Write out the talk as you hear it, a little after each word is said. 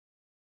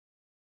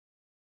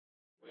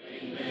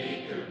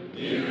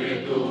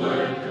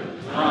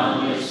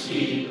promise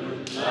keeper,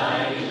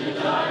 light in the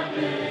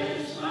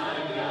darkness, my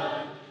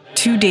God.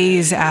 2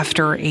 days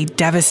after a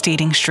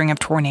devastating string of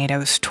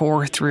tornadoes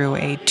tore through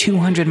a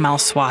 200-mile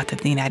swath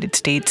of the United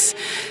States,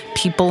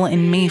 people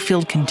in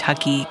Mayfield,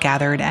 Kentucky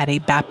gathered at a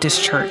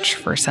Baptist church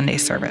for Sunday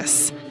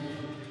service.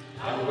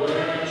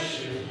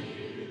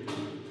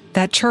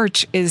 That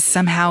church is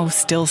somehow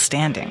still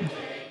standing.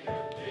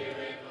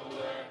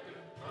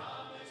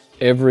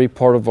 Every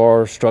part of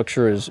our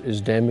structure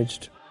is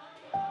damaged.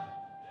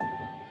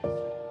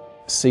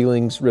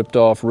 Ceilings ripped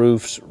off,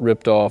 roofs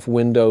ripped off,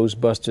 windows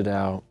busted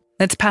out.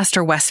 That's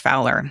Pastor Wes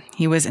Fowler.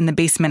 He was in the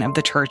basement of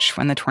the church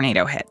when the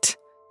tornado hit.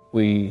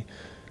 We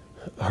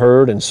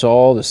heard and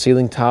saw the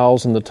ceiling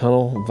tiles in the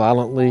tunnel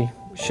violently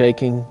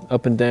shaking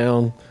up and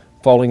down,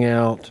 falling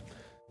out.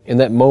 In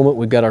that moment,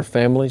 we got our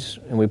families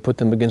and we put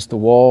them against the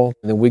wall.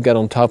 And then we got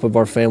on top of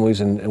our families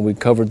and we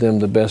covered them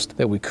the best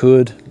that we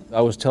could.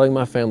 I was telling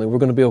my family, we're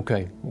going to be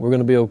okay. We're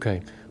going to be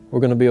okay. We're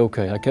going to be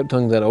okay. I kept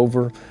telling that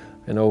over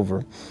and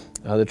over.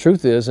 The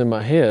truth is, in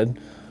my head,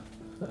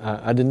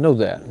 I didn't know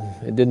that.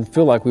 It didn't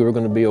feel like we were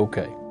going to be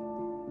okay.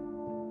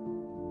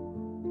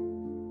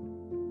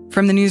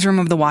 From the newsroom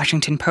of The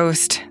Washington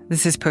Post,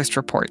 this is Post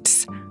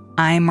Reports.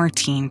 I'm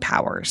Martine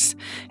Powers.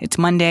 It's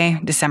Monday,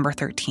 December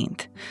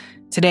 13th.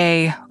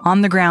 Today,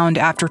 on the ground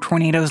after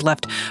tornadoes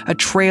left a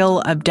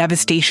trail of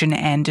devastation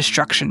and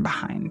destruction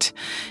behind.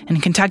 In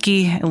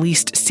Kentucky, at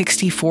least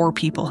 64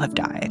 people have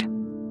died.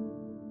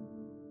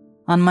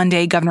 On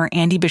Monday, Governor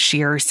Andy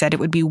Beshear said it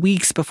would be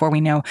weeks before we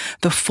know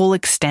the full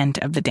extent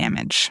of the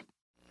damage.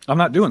 I'm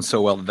not doing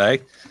so well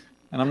today,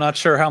 and I'm not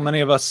sure how many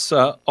of us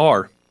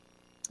are.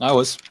 I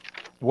was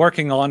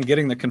working on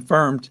getting the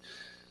confirmed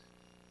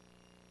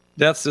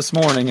deaths this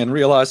morning and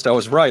realized I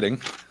was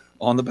writing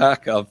on the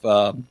back of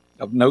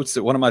notes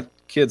that one of my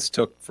kids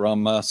took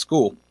from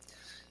school.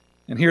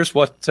 And here's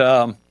what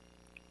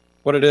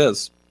it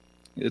is.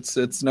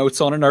 It's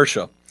notes on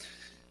inertia.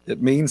 It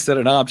means that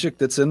an object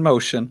that's in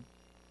motion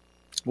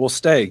will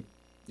stay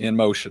in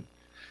motion.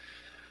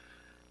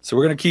 So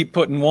we're going to keep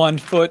putting one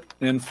foot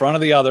in front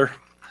of the other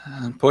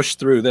and push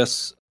through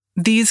this.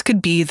 These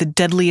could be the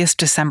deadliest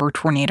December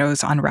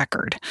tornadoes on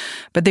record,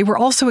 but they were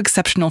also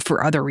exceptional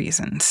for other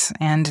reasons,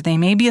 and they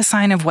may be a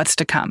sign of what's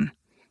to come.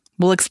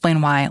 We'll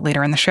explain why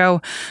later in the show,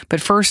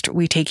 but first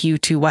we take you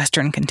to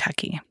Western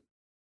Kentucky.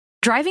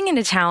 Driving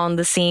into town,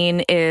 the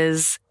scene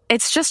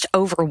it's just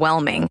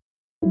overwhelming.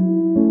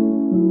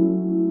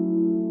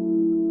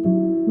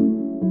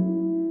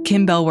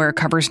 Kim Bellware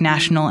covers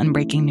national and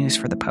breaking news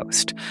for The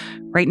Post.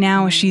 Right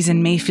now, she's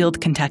in Mayfield,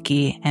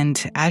 Kentucky,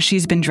 and as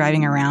she's been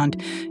driving around,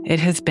 it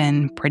has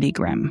been pretty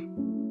grim.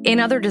 In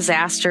other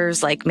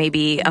disasters, like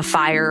maybe a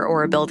fire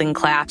or a building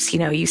collapse,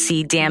 you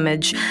see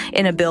damage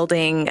in a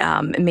building,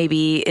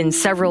 maybe in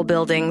several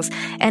buildings.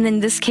 And in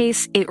this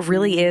case, it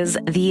really is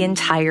the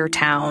entire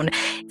town.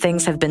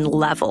 Things have been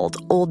leveled,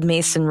 old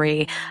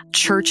masonry,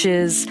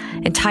 churches,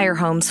 entire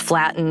homes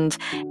flattened,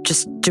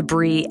 just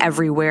debris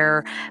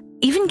everywhere.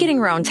 Even getting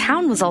around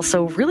town was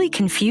also really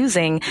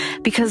confusing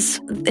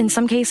because in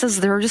some cases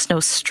there are just no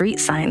street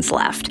signs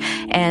left,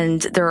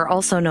 and there are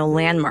also no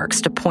landmarks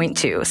to point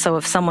to. So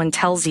if someone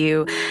tells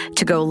you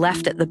to go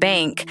left at the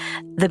bank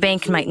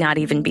might not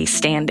even be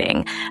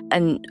standing.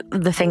 And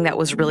the thing that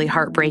was really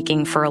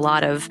heartbreaking for a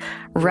lot of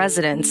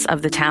residents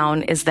of the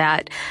town is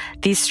that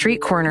these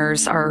street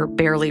corners are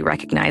barely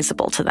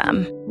recognizable to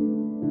them.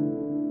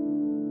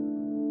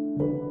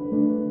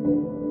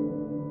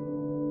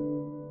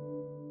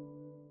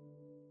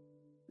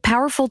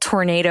 Powerful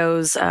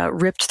tornadoes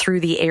ripped through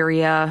the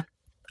area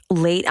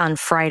late on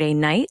Friday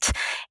night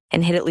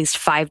and hit at least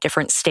 5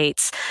 different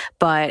states.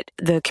 But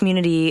the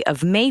community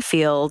of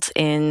Mayfield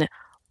in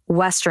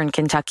Western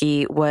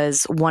Kentucky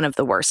was one of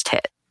the worst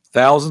hit.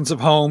 Thousands of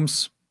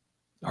homes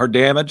are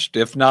damaged,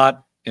 if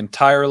not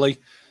entirely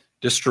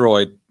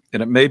destroyed.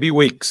 And it may be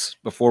weeks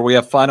before we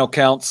have final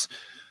counts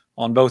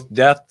on both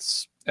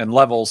deaths and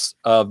levels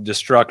of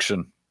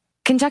destruction.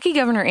 Kentucky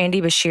Governor Andy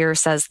Beshear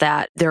says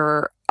that there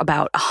are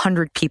about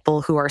 100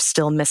 people who are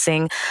still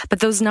missing,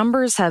 but those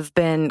numbers have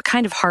been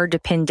kind of hard to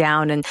pin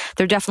down, and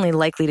they're definitely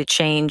likely to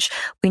change.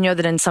 We know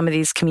that in some of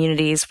these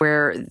communities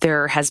where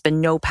there has been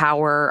no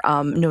power,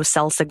 no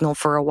cell signal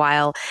for a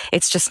while,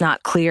 it's just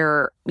not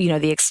clear,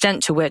 the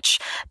extent to which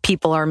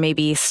people are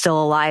maybe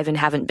still alive and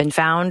haven't been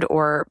found,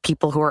 or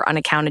people who are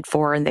unaccounted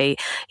for and they,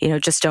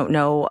 just don't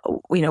know,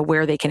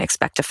 where they can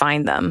expect to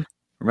find them.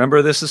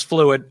 Remember, this is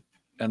fluid.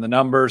 And the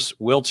numbers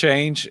will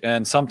change,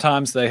 and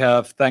sometimes they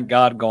have, thank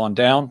God, gone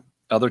down.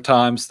 Other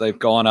times they've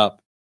gone up.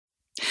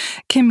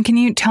 Kim, can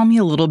you tell me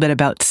a little bit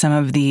about some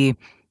of the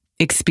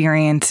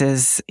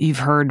experiences you've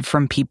heard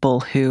from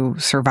people who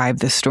survived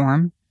the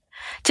storm?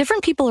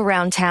 Different people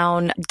around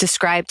town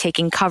described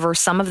taking cover.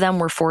 Some of them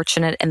were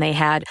fortunate and they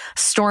had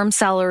storm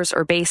cellars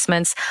or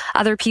basements.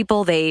 Other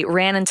people, they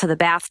ran into the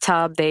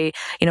bathtub. They,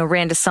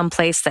 ran to some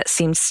place that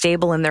seemed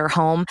stable in their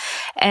home.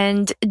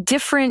 And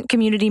different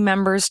community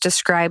members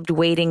described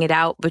waiting it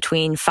out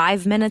between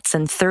 5 minutes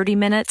and 30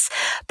 minutes.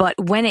 But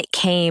when it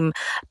came,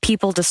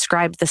 people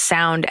described the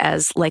sound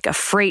as like a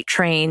freight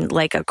train,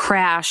 like a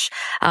crash.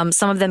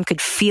 Some of them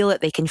could feel it.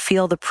 They can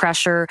feel the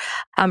pressure.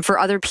 For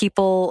other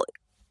people,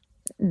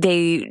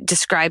 they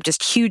described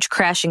just huge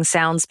crashing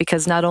sounds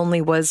because not only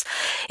was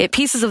it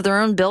pieces of their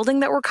own building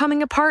that were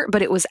coming apart,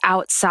 but it was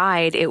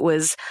outside. It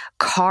was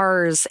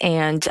cars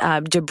and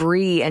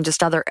debris and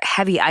just other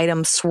heavy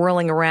items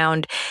swirling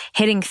around,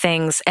 hitting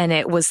things. And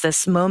it was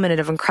this moment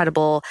of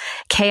incredible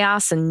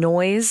chaos and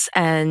noise,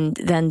 and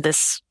then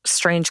this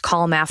strange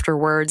calm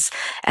afterwards,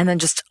 and then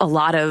just a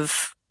lot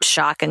of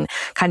shock and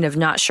kind of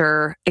not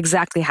sure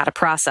exactly how to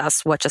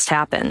process what just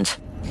happened.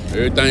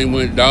 Everything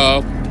went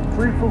dark.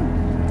 Free food.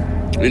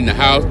 In the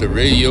house, the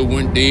radio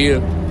went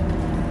dead,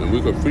 and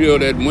we could feel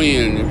that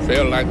wind. It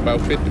felt like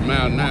about 50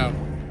 miles an hour.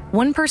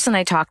 One person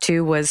I talked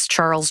to was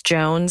Charles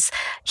Jones.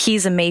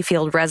 He's a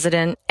Mayfield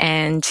resident,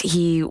 and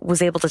he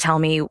was able to tell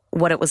me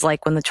what it was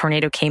like when the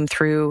tornado came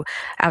through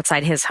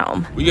outside his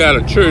home. We got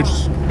a church,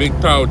 big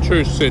tall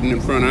church sitting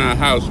in front of our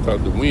house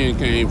because the wind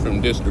came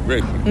from this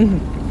direction,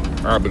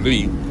 I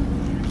believe.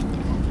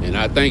 And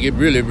I think it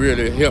really,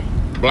 really helped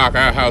block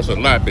our house a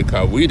lot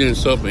because we didn't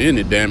suffer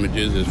any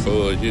damages as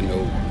far as,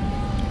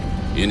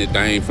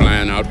 anything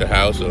flying out the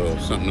house or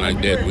something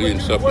like that. We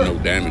didn't suffer no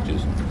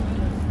damages.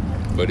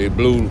 But it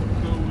blew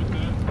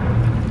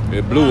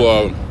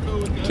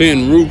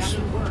 10 roofs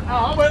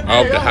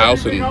off the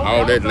house, and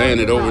all that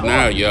landed over in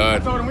our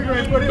yard.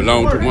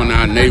 Belonged to one of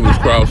our neighbors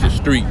across the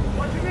street.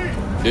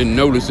 Didn't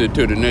notice it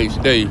till the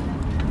next day,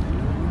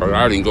 or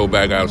I didn't go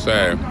back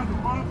outside.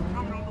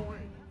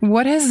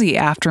 What has the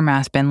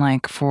aftermath been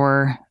like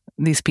for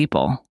these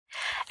people?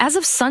 As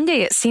of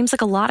Sunday, it seems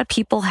like a lot of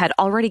people had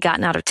already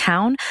gotten out of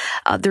town.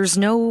 There's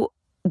no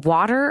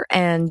water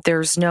and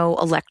there's no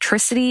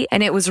electricity,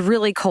 and it was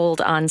really cold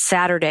on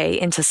Saturday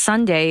into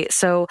Sunday.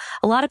 So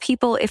a lot of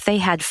people, if they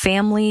had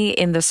family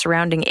in the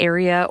surrounding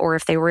area or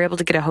if they were able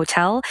to get a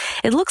hotel,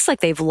 it looks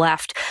like they've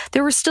left.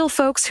 There were still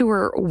folks who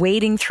were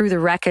wading through the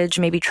wreckage,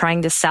 maybe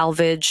trying to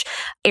salvage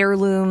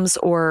heirlooms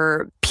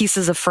or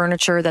pieces of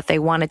furniture that they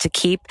wanted to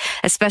keep,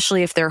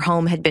 especially if their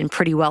home had been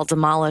pretty well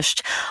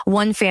demolished.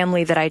 One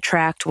family that I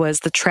tracked was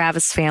the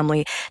Travis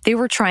family. They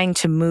were trying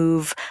to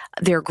move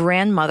their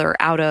grandmother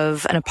out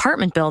of an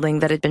apartment building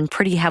that had been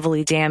pretty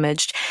heavily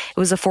damaged. It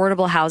was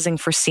affordable housing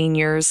for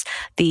seniors.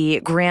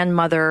 The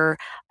grandmother,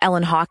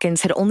 Ellen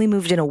Hawkins, had only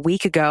moved in a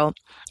week ago,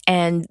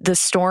 and the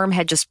storm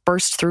had just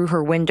burst through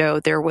her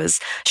window. There was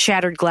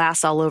shattered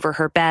glass all over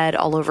her bed,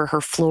 all over her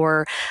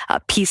floor.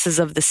 Pieces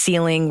of the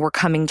ceiling were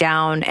coming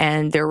down,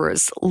 and there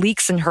was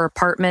leaks in her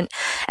apartment.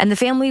 And the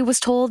family was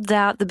told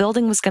that the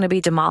building was going to be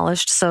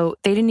demolished, so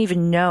they didn't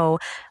even know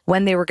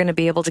when they were going to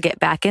be able to get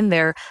back in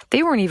there.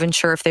 They weren't even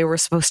sure if they were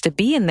supposed to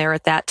be in there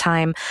at that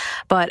time,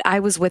 but I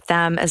was with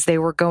them as they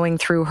were going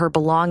through her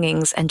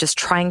belongings and just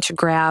trying to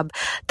grab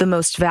the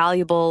most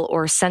valuable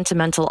or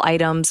sentimental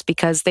items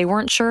because they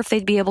weren't sure if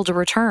they'd be able to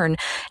return,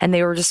 and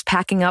they were just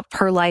packing up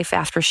her life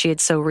after she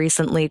had so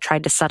recently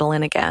tried to settle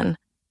in again.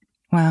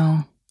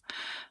 Wow,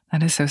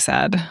 that is so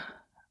sad.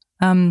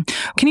 Can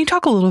you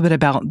talk a little bit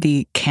about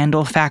the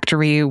candle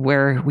factory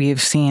where we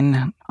have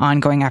seen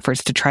ongoing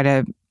efforts to try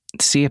to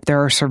see if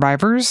there are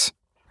survivors?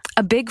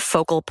 A big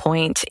focal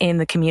point in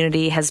the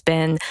community has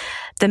been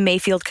the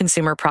Mayfield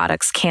Consumer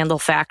Products Candle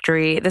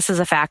Factory. This is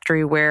a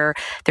factory where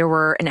there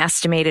were an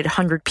estimated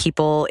 100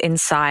 people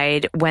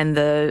inside when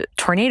the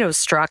tornadoes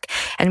struck,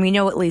 and we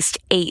know at least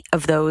 8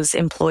 of those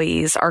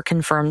employees are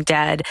confirmed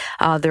dead.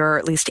 There are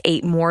at least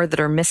 8 more that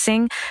are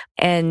missing,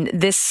 and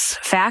this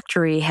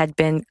factory had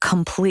been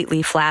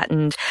completely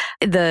flattened.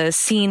 The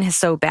scene is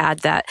so bad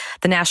that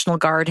the National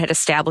Guard had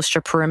established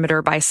a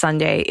perimeter by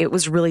Sunday. It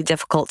was really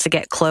difficult to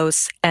get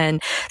close,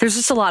 and there's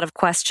just a lot of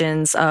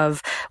questions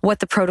of what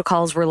the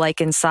protocols were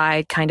like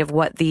inside, kind of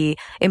what the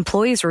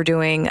employees were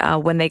doing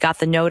when they got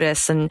the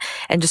notice, and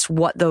just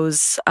what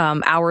those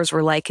hours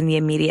were like in the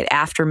immediate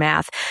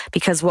aftermath.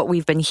 Because what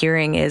we've been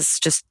hearing is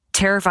just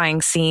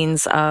terrifying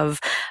scenes of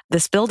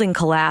this building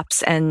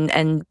collapse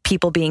and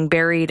people being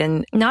buried,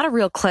 and not a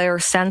real clear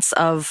sense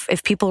of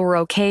if people were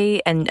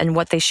okay and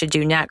what they should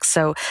do next.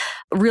 So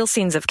real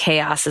scenes of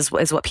chaos is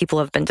what people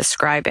have been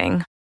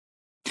describing.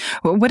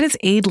 What is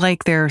aid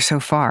like there so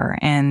far,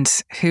 and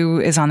who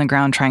is on the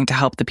ground trying to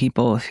help the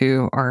people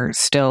who are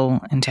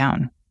still in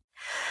town?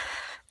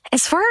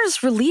 As far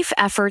as relief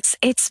efforts,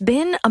 it's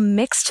been a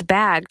mixed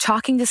bag.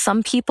 Talking to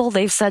some people,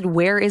 they've said,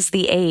 where is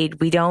the aid?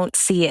 We don't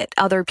see it.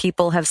 Other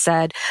people have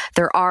said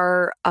there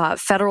are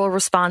federal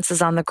responses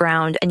on the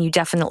ground, and you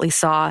definitely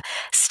saw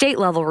state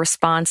level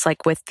response,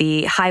 like with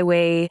the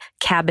highway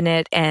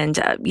cabinet and,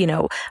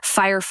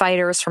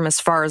 firefighters from as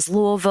far as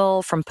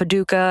Louisville, from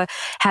Paducah,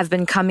 have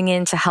been coming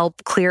in to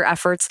help clear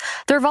efforts.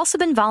 There have also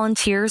been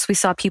volunteers. We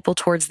saw people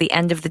towards the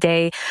end of the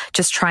day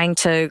just trying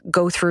to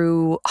go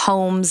through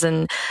homes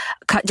and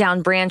cut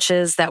down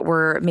branches that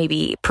were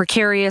maybe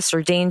precarious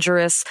or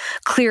dangerous,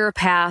 clear a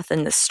path,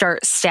 and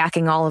start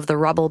stacking all of the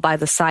rubble by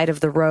the side of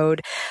the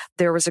road.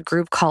 There was a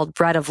group called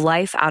Bread of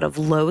Life out of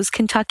Lowe's,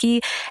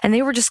 Kentucky, and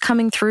they were just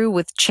coming through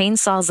with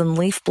chainsaws and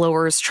leaf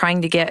blowers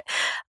trying to get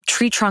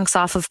tree trunks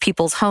off of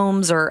people's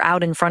homes or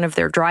out in front of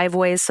their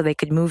driveways so they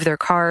could move their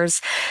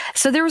cars.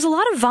 So there was a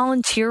lot of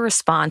volunteer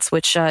response,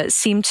 which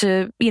seemed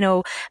to,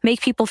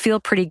 make people feel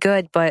pretty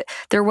good. But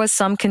there was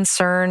some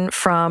concern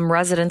from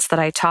residents that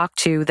I talked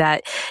to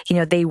that,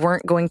 they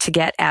weren't going to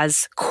get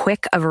as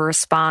quick of a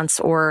response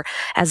or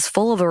as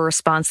full of a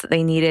response that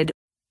they needed.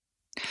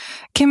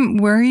 Kim,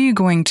 where are you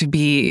going to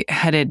be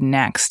headed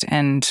next?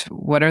 And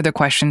what are the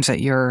questions that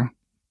you're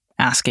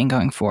asking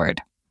going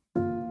forward?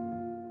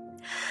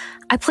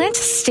 I plan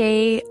to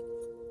stay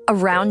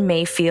around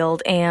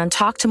Mayfield and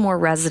talk to more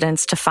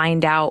residents to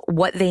find out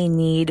what they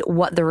need,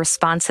 what the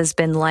response has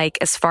been like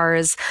as far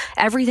as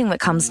everything that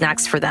comes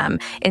next for them,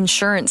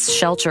 insurance,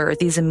 shelter,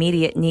 these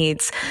immediate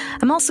needs.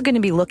 I'm also going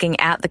to be looking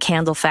at the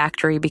candle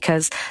factory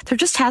because there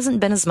just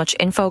hasn't been as much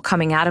info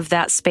coming out of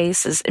that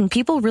space, and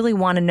people really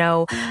want to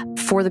know,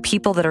 for the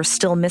people that are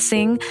still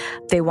missing,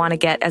 they want to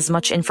get as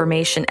much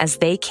information as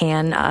they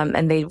can,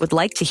 and they would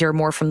like to hear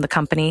more from the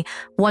company.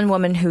 One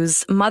woman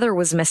whose mother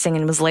was missing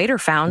and was later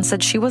found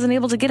said she wasn't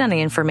able to get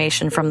any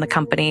information from the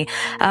company.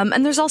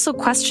 And there's also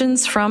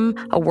questions from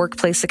a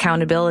workplace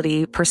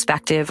accountability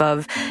perspective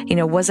of,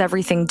 was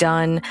everything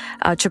done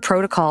to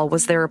protocol?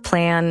 Was there a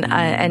plan?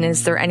 And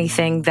is there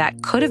anything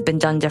that could have been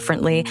done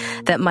differently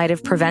that might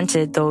have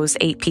prevented those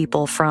 8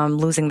 people from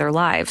losing their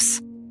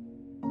lives?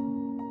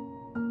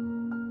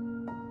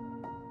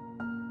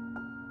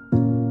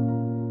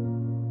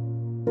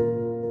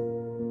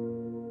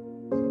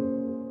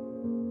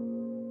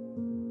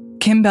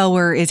 Kim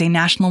Bellwer is a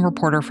national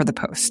reporter for The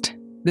Post.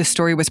 This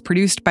story was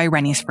produced by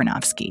Rennie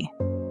Svirnovsky.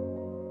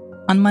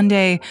 On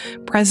Monday,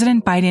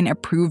 President Biden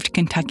approved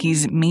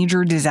Kentucky's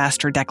major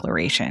disaster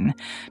declaration,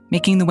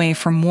 making the way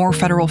for more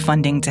federal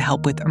funding to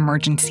help with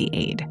emergency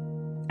aid.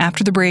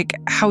 After the break,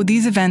 how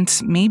these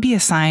events may be a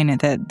sign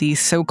that the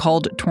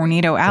so-called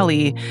Tornado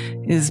Alley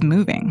is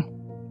moving.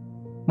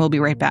 We'll be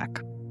right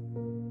back.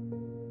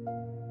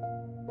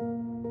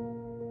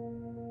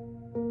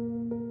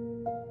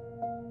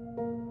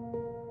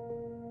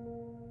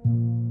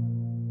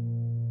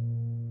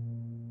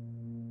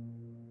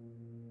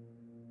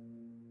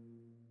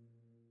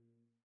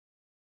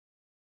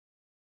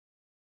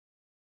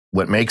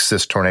 What makes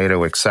this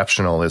tornado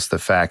exceptional is the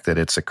fact that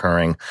it's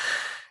occurring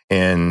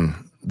in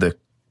the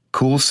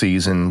cool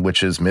season,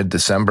 which is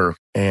mid-December,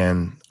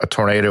 and a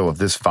tornado of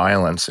this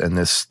violence and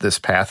this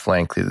path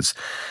length is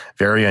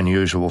very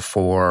unusual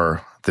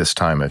for this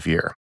time of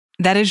year.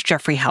 That is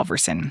Jeffrey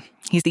Halverson.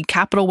 He's the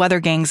Capital Weather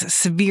Gang's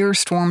severe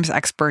storms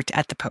expert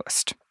at The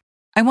Post.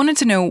 I wanted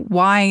to know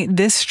why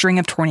this string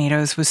of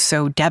tornadoes was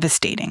so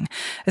devastating,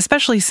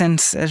 especially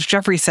since, as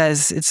Jeffrey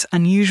says, it's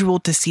unusual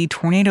to see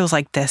tornadoes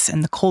like this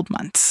in the cold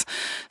months.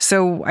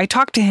 So I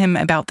talked to him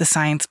about the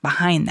science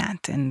behind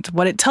that and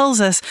what it tells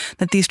us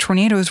that these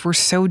tornadoes were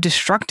so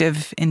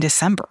destructive in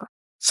December.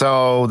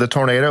 So the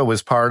tornado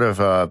was part of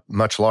a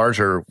much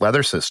larger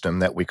weather system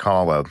that we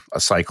call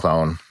a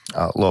cyclone,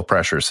 low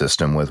pressure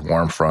system with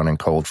warm front and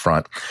cold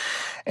front.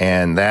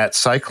 And that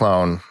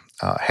cyclone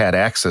had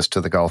access to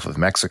the Gulf of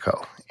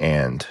Mexico,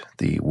 and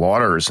the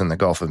waters in the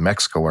Gulf of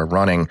Mexico are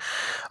running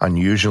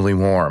unusually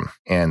warm.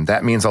 And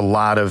that means a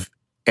lot of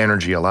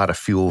energy, a lot of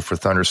fuel for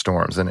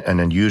thunderstorms, and an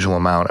unusual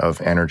amount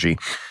of energy.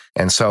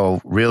 And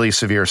so really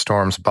severe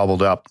storms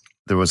bubbled up.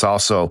 There was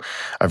also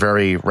a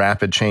very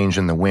rapid change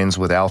in the winds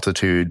with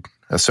altitude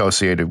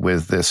associated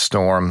with this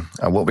storm,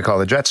 what we call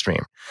the jet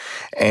stream.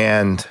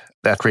 And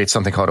that creates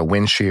something called a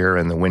wind shear,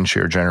 and the wind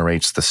shear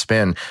generates the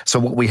spin.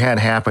 So what we had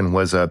happen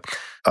was a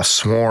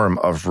swarm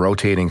of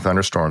rotating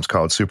thunderstorms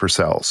called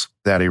supercells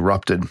that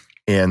erupted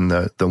in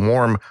the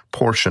warm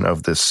portion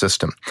of this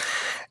system.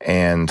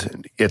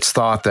 And it's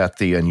thought that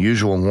the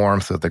unusual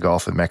warmth of the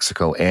Gulf of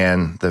Mexico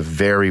and the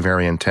very,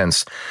 very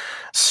intense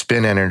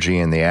spin energy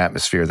in the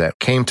atmosphere that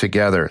came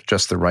together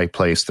just the right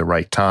place, the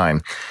right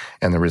time,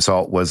 and the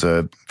result was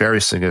a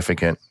very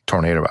significant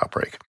tornado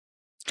outbreak.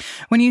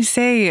 When you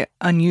say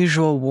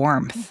unusual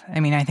warmth,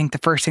 I think the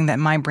first thing that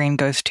my brain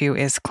goes to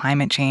is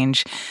climate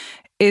change.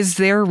 Is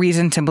there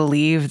reason to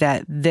believe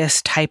that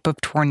this type of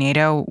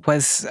tornado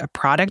was a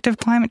product of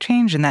climate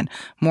change and that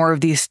more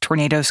of these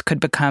tornadoes could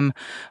become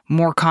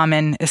more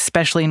common,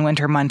 especially in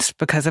winter months,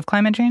 because of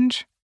climate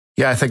change?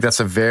 Yeah, I think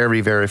that's a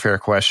very, very fair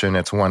question.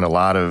 It's one a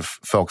lot of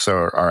folks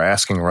are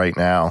asking right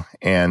now.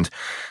 And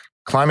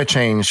climate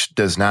change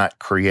does not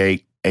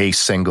create a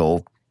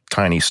single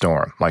tiny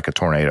storm like a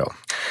tornado.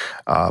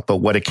 But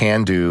what it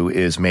can do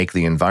is make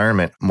the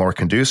environment more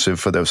conducive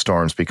for those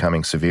storms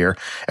becoming severe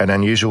at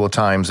unusual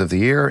times of the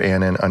year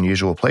and in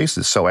unusual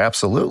places. So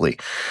absolutely,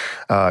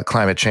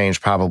 climate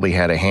change probably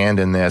had a hand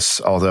in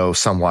this, although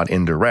somewhat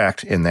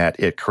indirect in that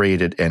it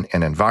created an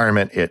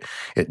environment.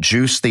 It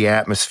juiced the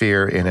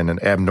atmosphere in an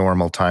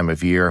abnormal time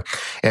of year.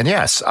 And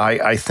yes,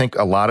 I think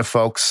a lot of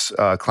folks,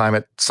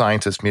 climate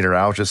scientists,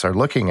 meteorologists, are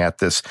looking at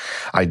this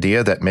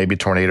idea that maybe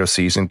tornado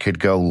season could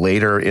go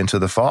later into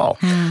the fall,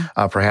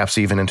 perhaps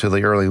even into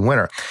the early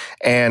winter.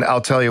 And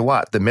I'll tell you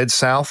what, the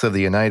Mid-South of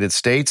the United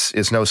States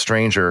is no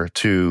stranger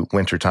to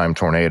wintertime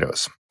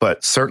tornadoes,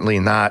 but certainly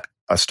not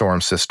a storm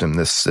system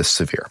this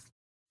severe.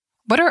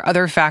 What are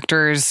other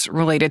factors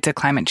related to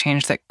climate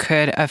change that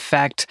could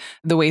affect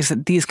the ways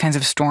that these kinds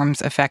of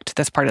storms affect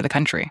this part of the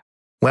country?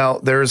 Well,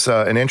 there's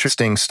an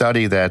interesting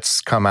study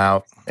that's come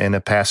out in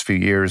the past few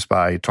years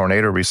by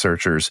tornado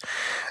researchers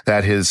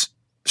that is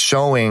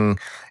showing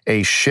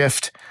a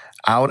shift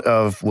out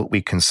of what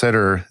we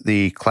consider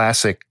the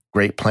classic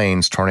Great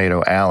Plains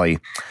tornado alley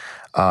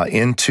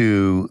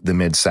into the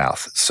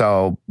Mid-South.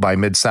 So by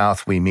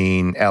Mid-South, we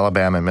mean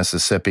Alabama,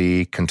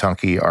 Mississippi,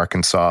 Kentucky,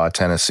 Arkansas,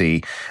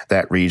 Tennessee,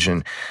 that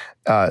region.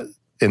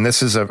 And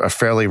this is a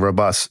fairly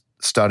robust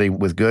study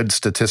with good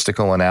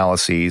statistical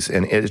analyses.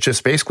 And it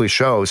just basically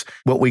shows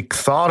what we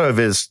thought of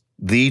as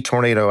the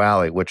tornado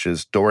alley, which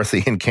is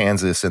Dorothy in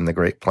Kansas and the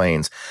Great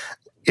Plains,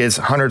 is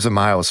hundreds of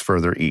miles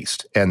further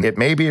east. And it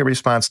may be a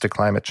response to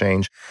climate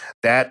change.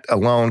 That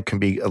alone can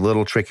be a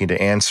little tricky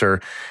to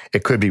answer.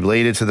 It could be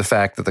related to the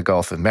fact that the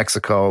Gulf of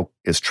Mexico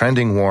is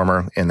trending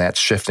warmer, and that's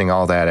shifting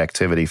all that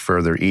activity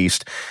further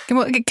east.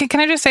 Well,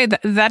 can I just say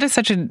that is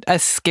such a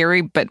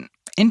scary but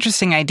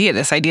interesting idea,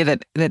 this idea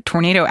that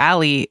Tornado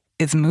Alley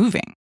is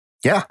moving.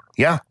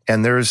 Yeah.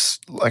 And there's,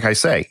 like I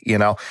say,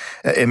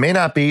 it may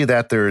not be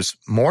that there's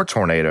more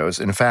tornadoes.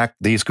 In fact,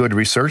 these good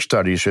research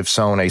studies have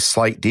shown a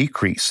slight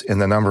decrease in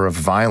the number of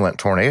violent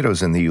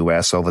tornadoes in the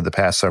U.S. over the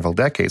past several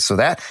decades. So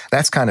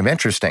that's kind of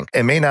interesting.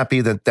 It may not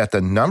be that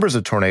the numbers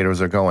of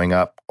tornadoes are going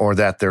up or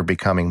that they're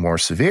becoming more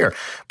severe,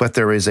 but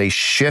there is a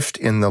shift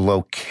in the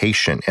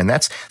location. And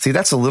that's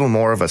a little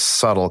more of a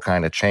subtle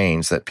kind of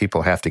change that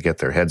people have to get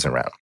their heads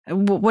around.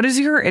 What is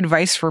your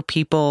advice for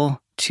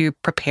people to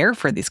prepare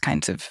for these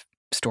kinds of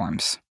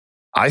storms?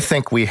 I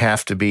think we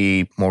have to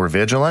be more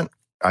vigilant.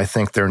 I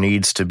think there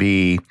needs to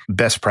be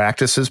best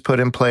practices put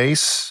in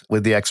place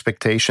with the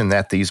expectation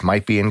that these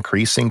might be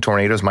increasing.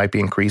 Tornadoes might be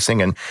increasing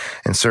in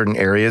certain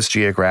areas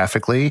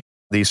geographically.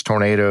 These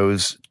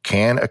tornadoes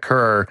can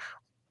occur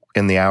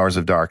in the hours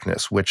of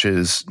darkness, which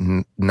is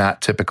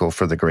not typical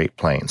for the Great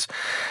Plains.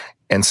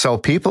 And so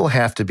people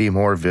have to be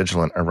more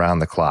vigilant around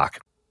the clock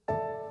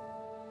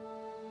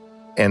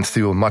and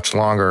through a much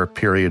longer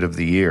period of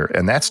the year.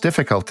 And that's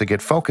difficult to get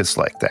focused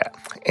like that.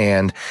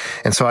 And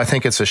so I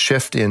think it's a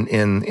shift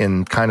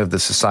in kind of the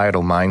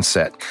societal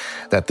mindset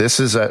that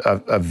this is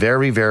a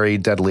very, very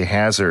deadly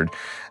hazard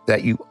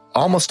that you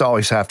almost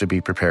always have to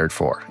be prepared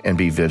for and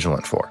be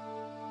vigilant for.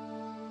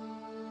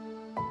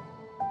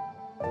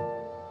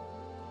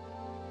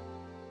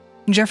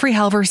 Jeffrey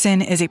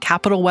Halverson is a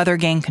Capital Weather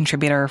Gang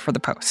contributor for The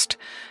Post.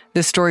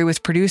 This story was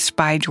produced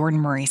by Jordan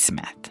Murray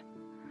Smith.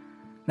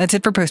 That's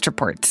it for Post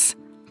Reports.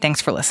 Thanks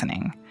for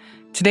listening.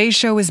 Today's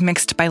show is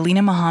mixed by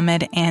Lena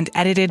Mohammed and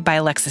edited by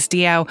Alexis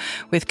Diao,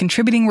 with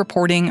contributing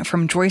reporting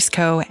from Joyce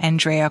Coe and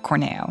Drea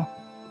Corneo.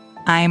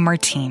 I'm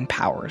Martine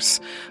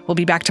Powers. We'll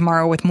be back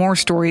tomorrow with more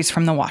stories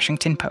from The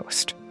Washington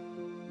Post.